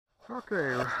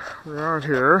Okay, we're out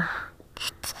here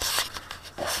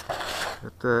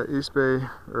at the East Bay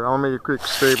or Alameda Creek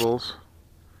Stables.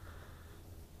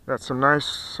 Got some nice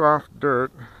soft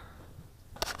dirt.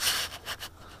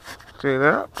 See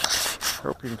that?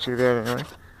 Hope you can see that anyway.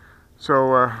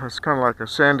 So it's kind of like a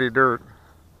sandy dirt.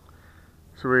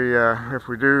 So we, if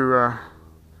we do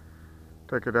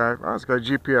take a dive, oh, it's got a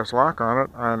GPS lock on it,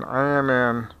 and I am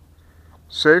in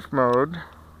safe mode.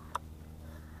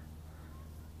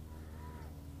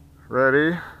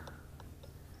 Ready?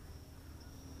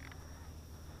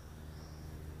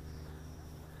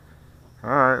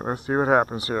 Alright, let's see what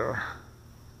happens here.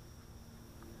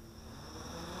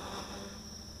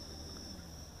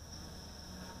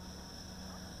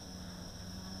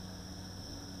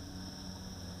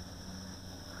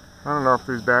 I don't know if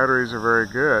these batteries are very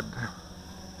good,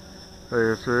 to tell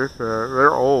you the truth.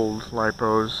 They're old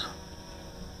LiPos,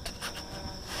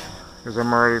 because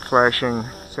I'm already flashing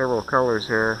several colors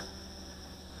here.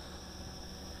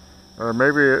 Or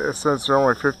maybe since they're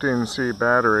only 15C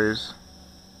batteries,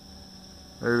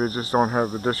 maybe they just don't have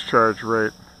the discharge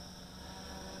rate.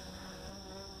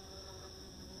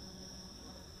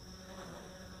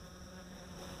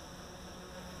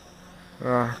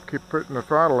 Keep putting the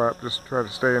throttle up just to try to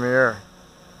stay in the air.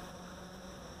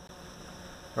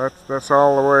 That's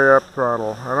all the way up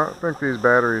throttle. I don't think these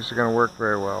batteries are going to work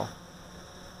very well.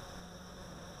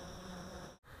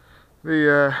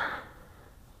 The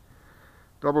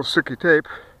double sticky tape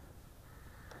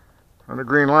on the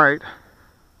green light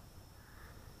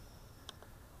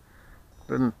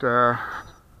didn't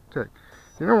take.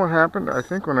 You know what happened? I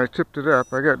think when I tipped it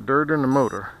up, I got dirt in the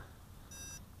motor.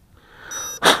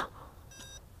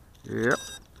 Yep.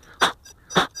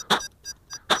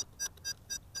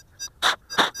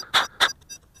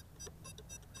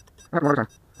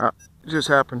 It just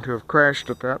happened to have crashed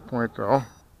at that point, though.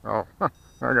 Oh, huh.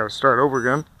 I gotta start over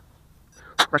again.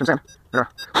 Crashing sand. Yeah.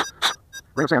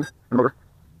 Bring sand in the motor.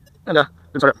 And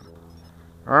didn't start up.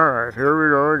 Alright, here we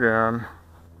go again.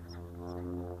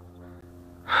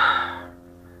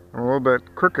 I'm a little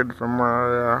bit crooked from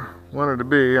where I wanted to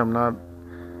be. I'm not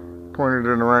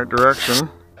pointed in the right direction.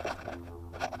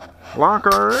 Lock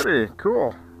already.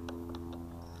 Cool.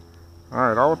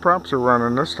 Alright, all the props are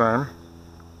running this time.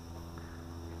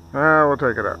 We'll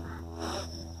take it up.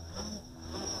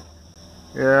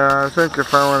 Yeah, I think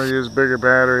if I want to use bigger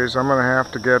batteries, I'm going to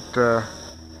have to get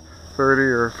 30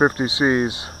 or 50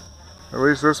 Cs. At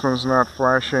least this one's not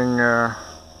flashing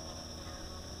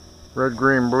red,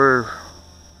 green, blue.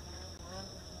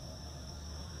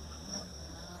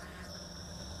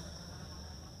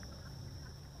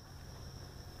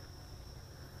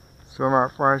 Still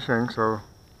not flashing, so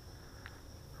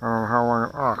I don't know how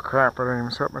long. Oh crap, I didn't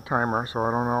even set my timer, so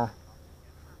I don't know.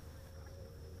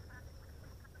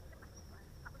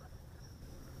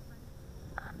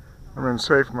 I'm in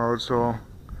safe mode, so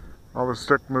all the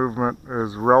stick movement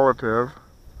is relative.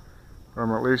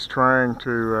 I'm at least trying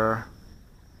to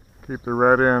keep the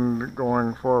red end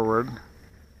going forward.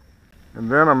 And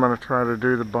then I'm going to try to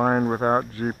do the bind without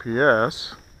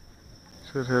GPS.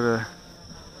 Should hit a...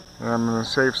 I'm in a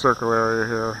safe circle area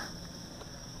here.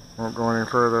 Won't go any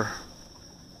further.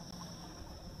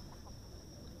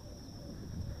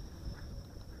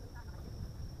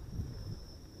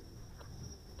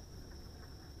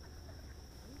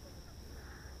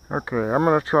 Okay, I'm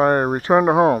going to try return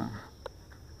to home.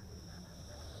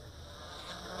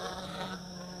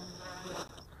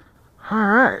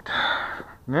 Alright,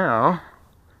 now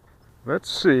let's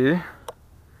see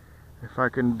if I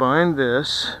can bind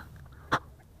this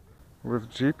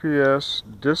with GPS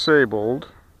disabled.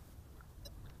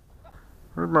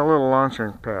 Where's my little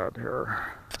launching pad here?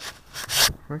 I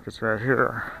think it's right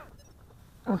here.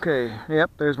 Okay,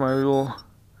 yep, there's my little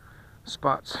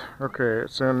spots. Okay,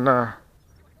 it's in,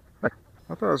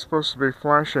 I thought it was supposed to be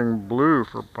flashing blue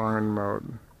for bind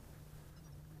mode.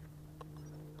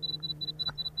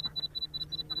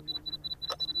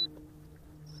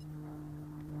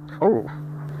 Oh,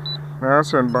 now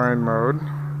it's in bind mode.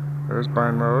 There's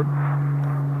bind mode.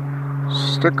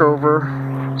 Stick over,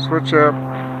 switch up,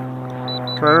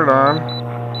 turn it on.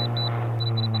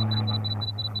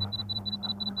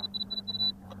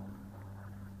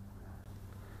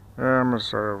 I'm going to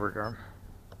start over again.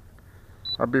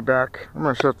 I'll be back. I'm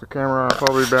going to shut the camera off.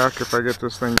 I'll be back if I get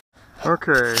this thing.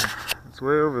 Okay, it's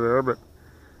way over there, but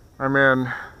I'm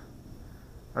in.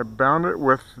 I bound it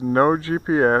with no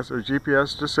GPS, or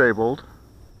GPS disabled.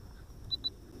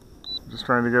 Just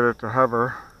trying to get it to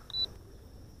hover.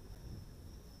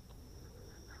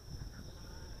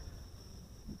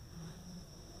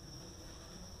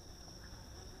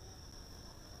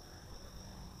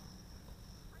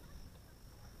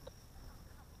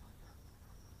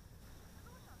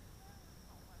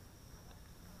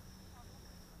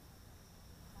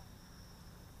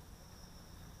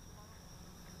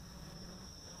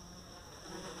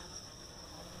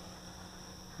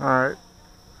 Alright.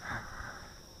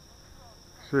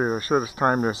 See, I should have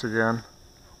timed this again.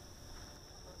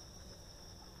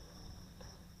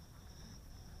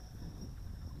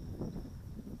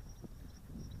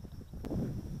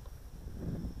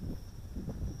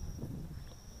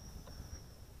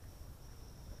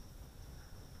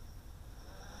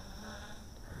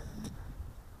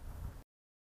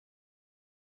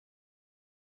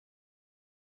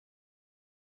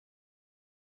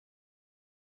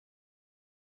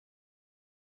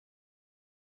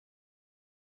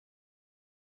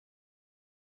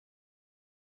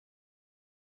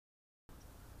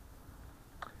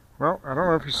 Well, I don't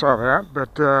know if you saw that,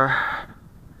 but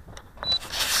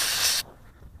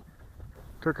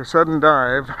took a sudden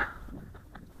dive.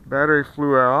 Battery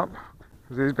flew out.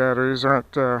 These batteries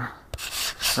aren't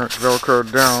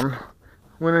velcroed down.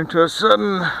 Went into a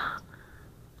sudden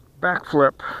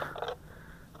backflip.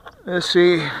 Let's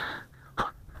see.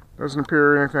 Doesn't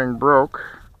appear anything broke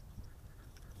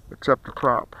except the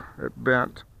prop. It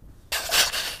bent.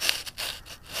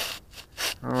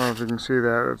 I don't know if you can see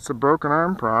that. It's the broken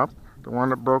arm prop, the one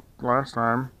that broke last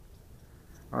time.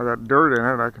 I got dirt in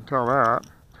it, I can tell that.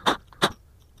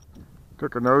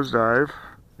 Took a nosedive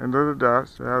into the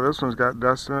dust. Yeah, this one's got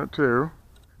dust in it too.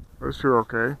 Those two are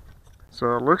okay.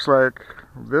 So it looks like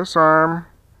this arm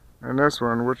and this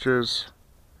one, which is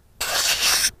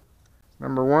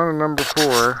number 1 and number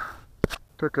 4,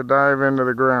 took a dive into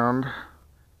the ground.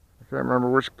 I can't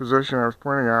remember which position I was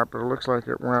pointing at, but it looks like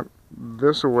it went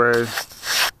this way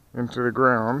into the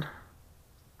ground.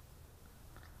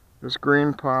 This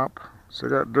green pop, so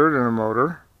got dirt in the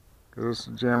motor because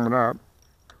it's jamming up.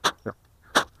 Yep.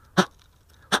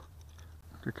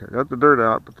 Okay, got the dirt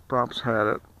out, but the props had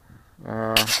it.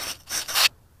 I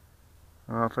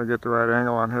don't know if I get the right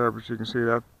angle on here, but you can see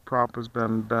that prop has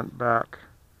been bent back.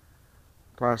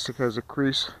 Plastic has a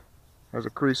crease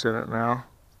in it now.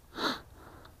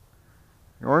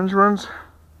 The orange ones,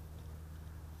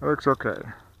 that looks okay.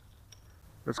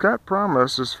 It's got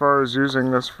promise as far as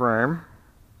using this frame.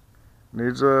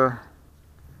 Needs a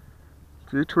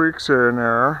few tweaks here and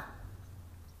there.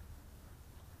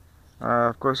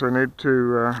 Of course, I need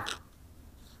to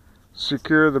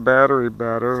secure the battery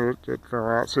better. It fell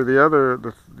out. See, the other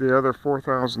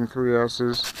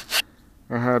 4003S's,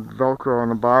 I had Velcro on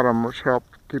the bottom, which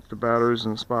helped keep the batteries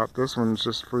in spot. This one's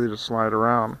just free to slide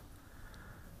around.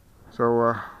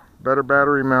 So, better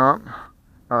battery mount.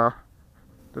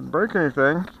 Didn't break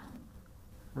anything.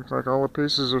 Looks like all the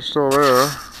pieces are still there.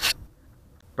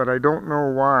 But I don't know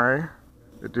why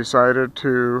it decided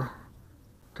to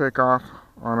take off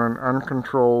on an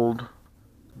uncontrolled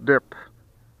dip.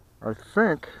 I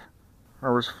think I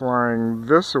was flying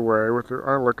this away with the,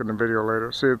 I'll look in the video later.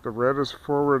 See that the red is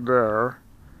forward there.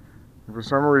 For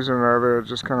some reason or other, it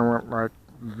just kind of went like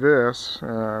this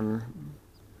and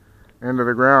into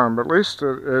the ground. But at least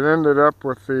it ended up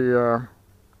with the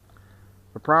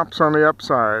props on the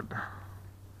upside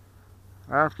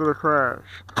after the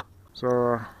crash.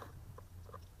 So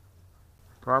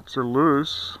props are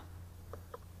loose.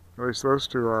 At least those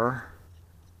two are.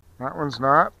 That one's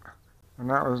not, and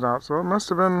that one's not. So it must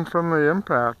have been from the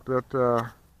impact that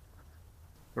the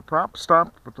prop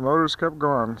stopped, but the motors kept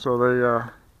going. So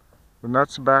the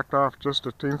nuts backed off just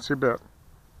a teensy bit.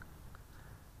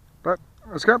 But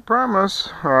it's got promise.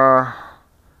 So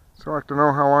I'd like to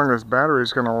know how long this battery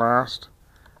is going to last.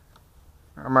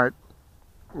 I might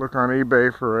look on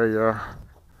eBay for a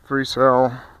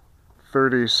 3-cell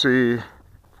 30C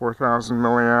 4000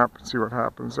 milliamp and see what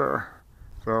happens there.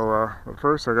 So but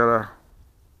first I gotta,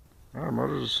 the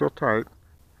motors are still tight.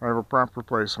 I have a prop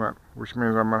replacement, which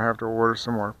means I'm gonna have to order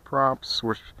some more props,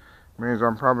 which means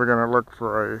I'm probably gonna look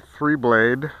for a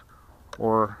 3-blade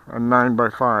or a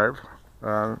 9x5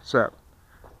 set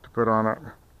to put on it.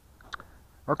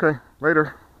 Okay,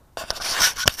 later.